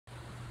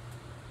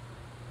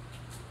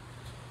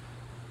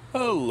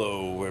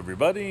Hello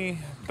everybody,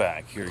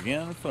 back here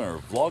again for our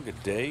vlog a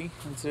day.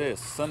 And today is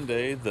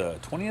Sunday the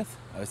 20th.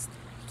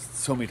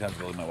 So many times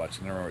I look at my watch,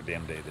 I never remember what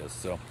damn day it is.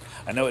 So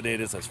I know what day it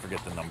is, I just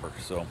forget the number.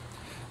 So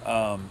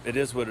it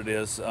is what it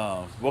is.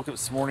 Woke up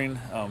this morning,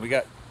 we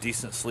got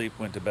decent sleep,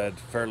 went to bed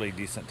fairly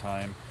decent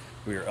time.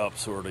 We were up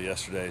so early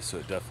yesterday, so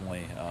it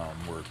definitely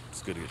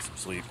it's good to get some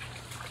sleep.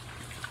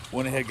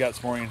 Went ahead, got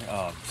this morning,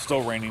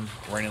 still raining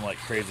like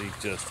crazy,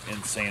 just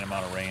insane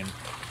amount of rain.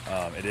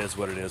 It is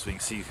what it is. We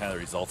can see kind of the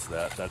results of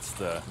that. That's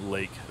the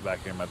lake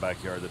back here in my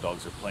backyard. The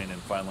dogs are playing in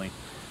finally.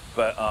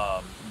 But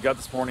got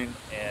this morning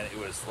and it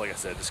was, like I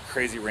said, just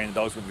crazy rain. The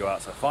dogs wouldn't go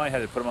out, so I finally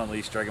had to put them on the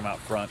leash, drag them out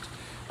front.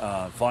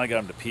 Finally got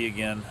them to pee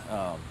again.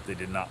 They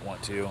did not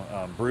want to.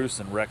 Bruce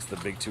and Rex, the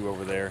big two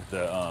over there,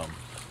 the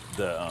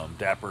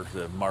Dapper,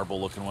 the marble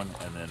looking one,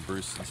 and then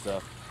Bruce and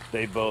stuff.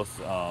 They both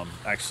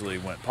actually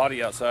went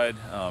potty outside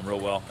real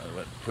well.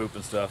 Went poop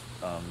and stuff.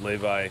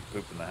 Levi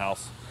pooped in the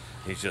house.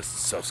 He's just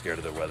so scared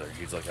of the weather.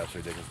 He's like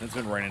absolutely ridiculous. It's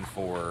been raining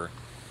for,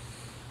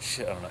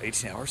 shit, I don't know,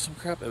 18 hours, some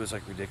crap. It was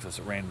like ridiculous.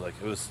 It rained like,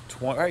 it was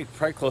probably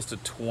close to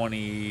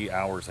 20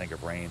 hours, I think,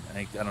 of rain.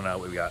 I don't know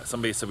what we got.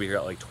 Somebody said we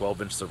got like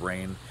 12 inches of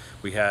rain.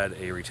 We had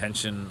a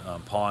retention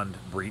pond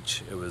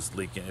breach. It was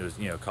leaking. It was,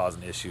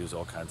 causing issues,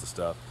 all kinds of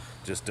stuff.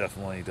 Just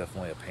definitely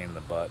a pain in the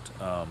butt.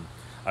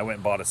 I went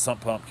and bought a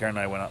sump pump. Karen and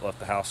I went out, left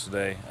the house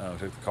today,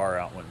 took the car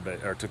out,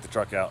 took the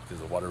truck out because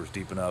the water was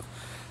deep enough,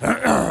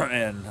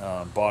 and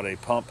bought a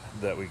pump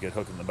that we could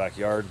hook in the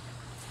backyard.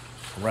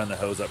 Run the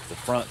hose up to the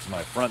front.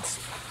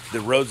 The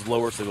road's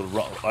lower, so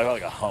I got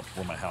like a hump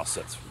where my house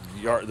sits.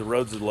 The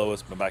road's the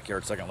lowest, my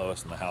backyard's second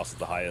lowest, and the house is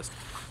the highest.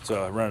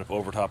 So I run it up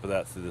over top of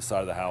that through the side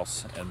of the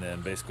house, and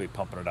then basically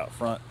pumping it out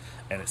front.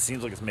 And it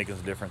seems like it's making a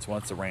difference.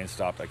 Once the rain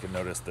stopped, I can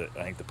notice that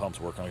I think the pump's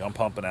working. Like I'm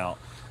pumping out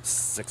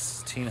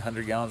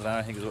 1,600 gallons an hour,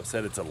 I think is what it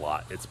said. It's a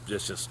lot. It's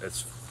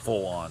it's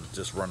full on,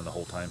 just running the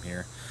whole time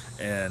here,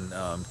 and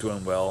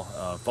doing well.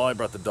 Finally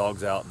brought the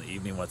dogs out in the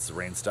evening once the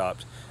rain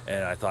stopped,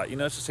 and I thought,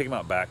 let's just take them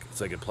out back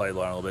so I could play a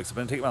little bit. So I've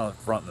been taking them out in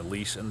the front in the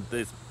leash, and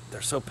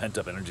they're so pent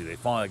up energy. They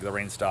finally, like, the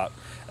rain stopped,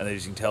 and you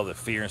can tell the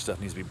fear and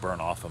stuff needs to be burned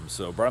off them.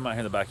 So brought them out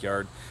here in the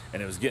backyard,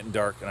 and it was getting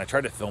dark, and I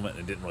tried to film it, and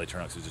it didn't really turn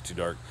out because it was just too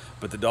dark.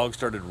 But the dogs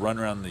started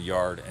running around the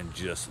yard and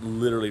just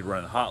literally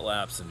running hot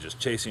laps and just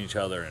chasing each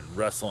other and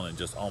wrestling and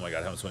just, oh my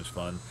God, having so much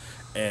fun.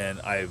 And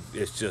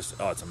it's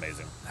it's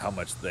amazing how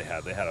much they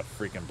had. They had a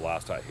freaking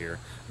blast out here.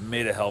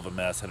 Made a hell of a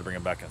mess. Had to bring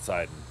them back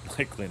inside and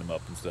like clean them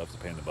up and stuff. It's a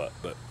pain in the butt,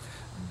 but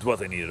what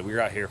they needed. We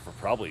were out here for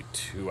probably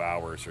 2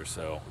 hours or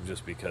so,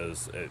 just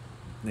because it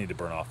needed to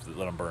burn off.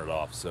 Let them burn it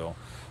off. So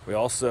we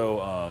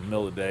also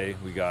middle of the day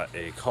we got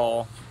a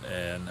call,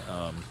 and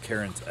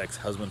Karen's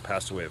ex-husband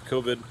passed away of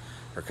COVID.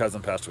 Her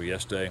cousin passed away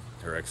yesterday.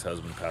 Her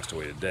ex-husband passed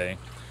away today.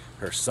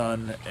 Her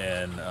son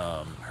and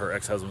her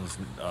ex-husband's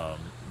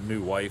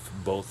new wife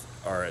both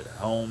are at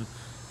home,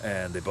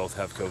 and they both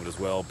have COVID as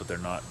well, but they're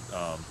not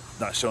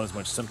showing as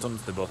much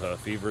symptoms. They both have a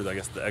fever. I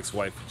guess the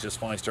ex-wife just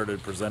finally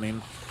started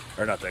presenting,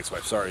 or not the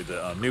ex-wife, sorry,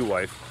 the new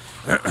wife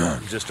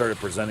just started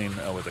presenting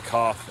with a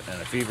cough and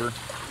a fever,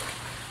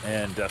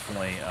 and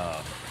definitely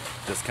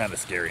just kind of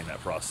scary in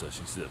that process.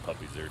 You see the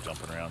puppies there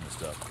jumping around and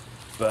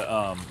stuff.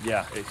 But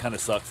yeah, it kind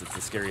of sucks. It's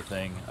a scary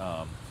thing.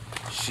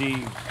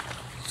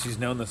 She's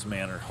known this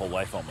man her whole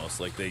life almost.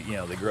 Like they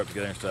grew up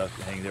together and stuff.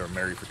 They were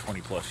married for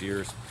 20 plus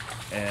years,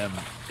 and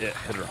it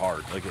hit her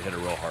hard. Like it hit her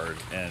real hard,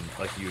 and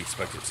like you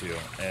expect it to.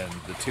 And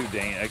the two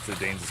Danes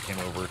just came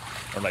over,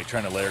 or like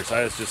trying to lay her. So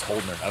I was just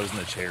holding her. I was in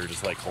the chair,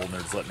 just like holding her,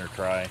 just letting her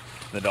cry.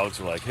 And the dogs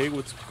were like, "Hey,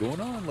 what's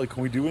going on? Like,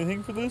 can we do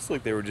anything for this?"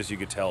 Like they were just, you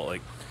could tell,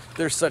 like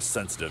they're such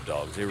sensitive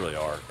dogs. They really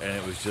are. And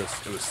it was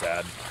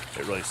sad.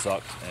 It really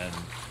sucked, and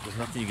there's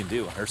nothing you can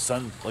do. Her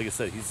son, like I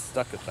said, he's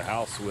stuck at the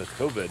house with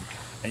COVID.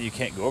 And you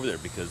can't go over there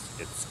because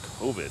it's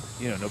COVID.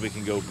 Nobody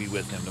can go be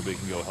with him. Nobody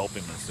can go help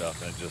him and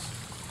stuff. And it just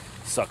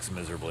sucks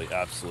miserably.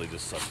 Absolutely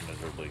just sucks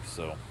miserably.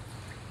 So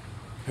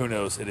who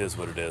knows? It is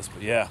what it is.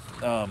 But yeah,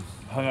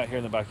 hung out here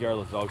in the backyard,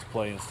 let the dogs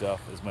play and stuff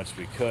as much as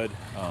we could.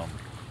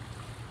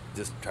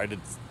 Just tried to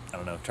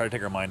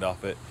take our mind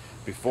off it.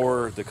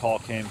 Before the call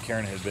came,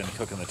 Karen had been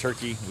cooking the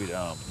turkey. We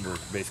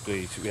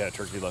had a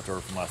turkey left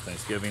over from last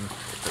Thanksgiving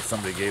that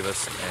somebody gave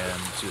us,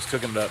 and she was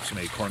cooking it up. She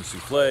made corn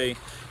souffle.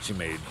 She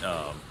made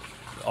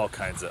all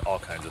kinds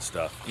of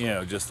stuff.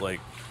 Just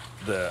like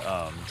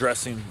the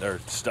dressing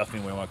or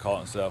stuffing, we want to call it,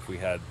 and stuff. We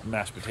had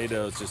mashed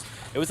potatoes.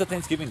 It was a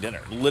Thanksgiving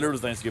dinner. Literally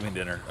was Thanksgiving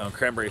dinner.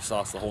 Cranberry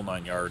sauce, the whole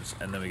 9 yards.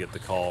 And then we get the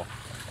call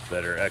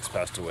that her ex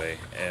passed away,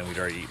 and we'd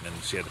already eaten,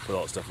 and she had to put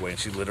all that stuff away. And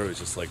she literally was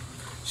just like,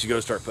 she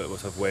goes start putting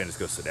stuff away and just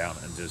go sit down,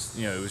 and just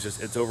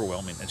it's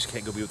overwhelming, and she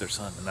can't go be with her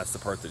son. And that's the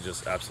part that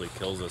just absolutely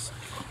kills us,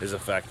 is the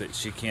fact that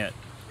she can't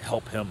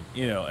help him,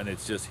 and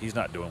it's just, he's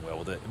not doing well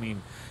with it. I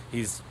mean,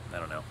 I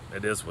don't know,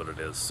 it is what it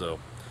is. So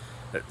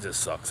it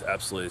just sucks.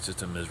 Absolutely, it's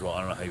just a miserable.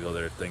 I don't know how you go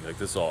there and think like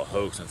this is all a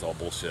hoax and it's all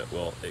bullshit.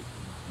 Well,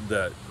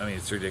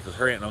 it's ridiculous.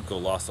 Her aunt and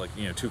uncle lost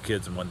 2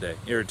 kids in 1 day,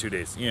 or 2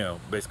 days.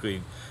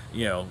 Basically,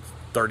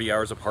 30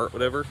 hours apart,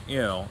 whatever.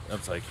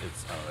 It's like,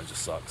 I don't know, it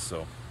just sucks.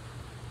 So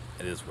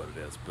it is what it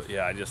is. But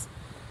yeah,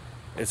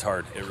 It's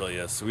hard. It really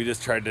is. So we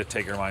just tried to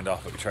take our mind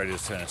off it. We tried to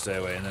just kind of stay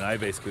away. And then I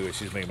basically,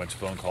 she's making a bunch of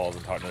phone calls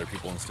and talking to other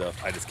people and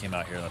stuff. I just came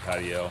out here on the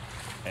patio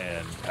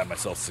and had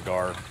myself a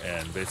cigar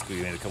and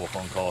basically made a couple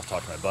phone calls,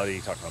 talked to my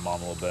buddy, talked to my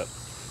mom a little bit,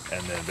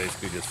 and then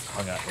basically just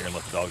hung out here and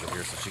let the dogs out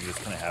here so she could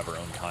just kind of have her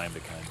own time to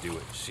kind of do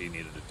what she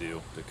needed to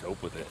do to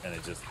cope with it. And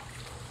it just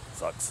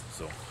sucks.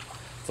 So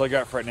that's all I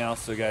got for right now.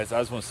 So guys, I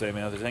just want to say,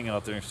 man, if there's hanging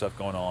out there and stuff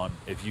going on,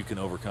 if you can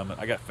overcome it.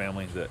 I got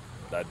family that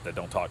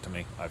don't talk to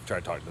me. I've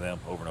tried talking to them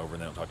over and over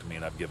and they don't talk to me,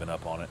 and I've given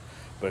up on it.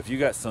 But if you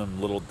got some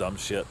little dumb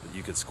shit that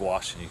you could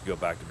squash and you could go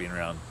back to being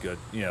around good,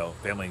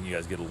 family, and you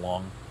guys get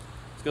along,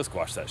 let's go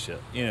squash that shit.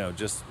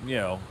 Just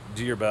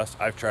do your best.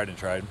 I've tried and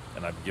tried,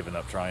 and I've given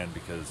up trying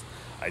because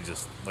I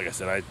just, like I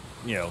said,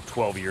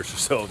 12 years or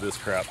so of this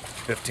crap,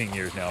 15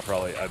 years now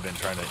probably, I've been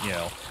trying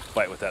to,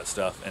 fight with that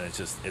stuff, and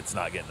it's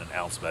not getting an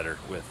ounce better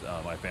with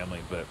my family.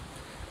 But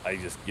I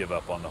just give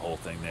up on the whole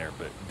thing there.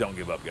 But don't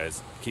give up,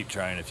 guys. Keep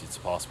trying if it's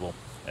possible.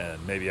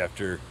 And maybe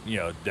after,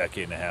 a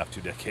decade and a half,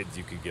 2 decades,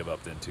 you could give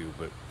up then too.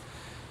 But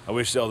I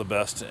wish you all the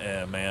best.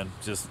 And man,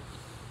 just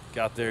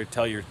get out there,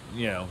 tell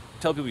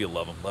people you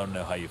love them, let them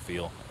know how you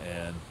feel,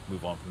 and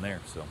move on from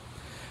there. So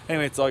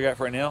anyway, that's all I got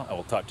for right now. I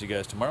will talk to you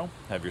guys tomorrow.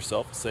 Have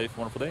yourself a safe,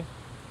 wonderful day.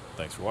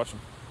 Thanks for watching.